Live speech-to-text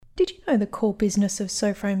Did you know the core business of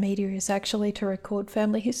Sofro Media is actually to record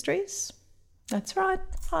family histories? That's right,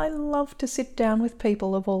 I love to sit down with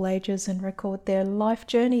people of all ages and record their life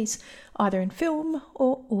journeys, either in film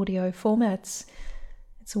or audio formats.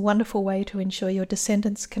 It's a wonderful way to ensure your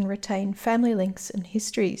descendants can retain family links and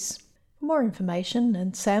histories. For more information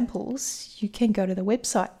and samples, you can go to the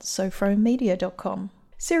website sofromedia.com.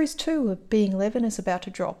 Series 2 of Being Levin is about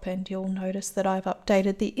to drop, and you'll notice that I've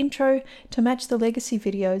updated the intro to match the legacy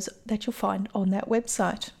videos that you'll find on that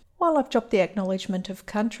website. While I've dropped the acknowledgement of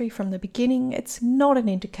country from the beginning, it's not an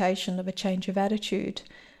indication of a change of attitude.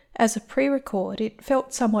 As a pre-record, it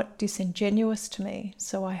felt somewhat disingenuous to me,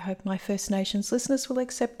 so I hope my First Nations listeners will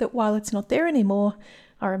accept that while it's not there anymore,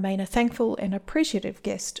 I remain a thankful and appreciative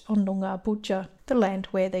guest on Noongar Boodja, the land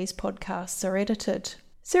where these podcasts are edited.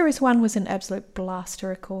 Series 1 was an absolute blast to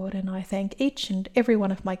record, and I thank each and every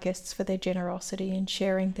one of my guests for their generosity in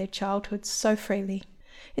sharing their childhoods so freely.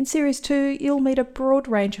 In Series 2, you'll meet a broad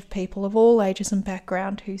range of people of all ages and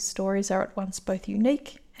background whose stories are at once both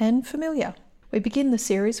unique and familiar. We begin the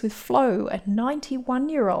series with Flo, a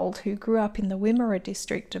 91-year-old who grew up in the Wimmera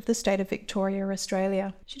district of the state of Victoria,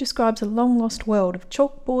 Australia. She describes a long-lost world of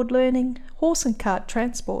chalkboard learning, horse and cart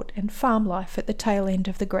transport, and farm life at the tail end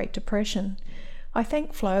of the Great Depression. I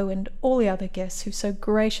thank Flo and all the other guests who've so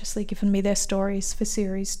graciously given me their stories for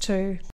Series 2.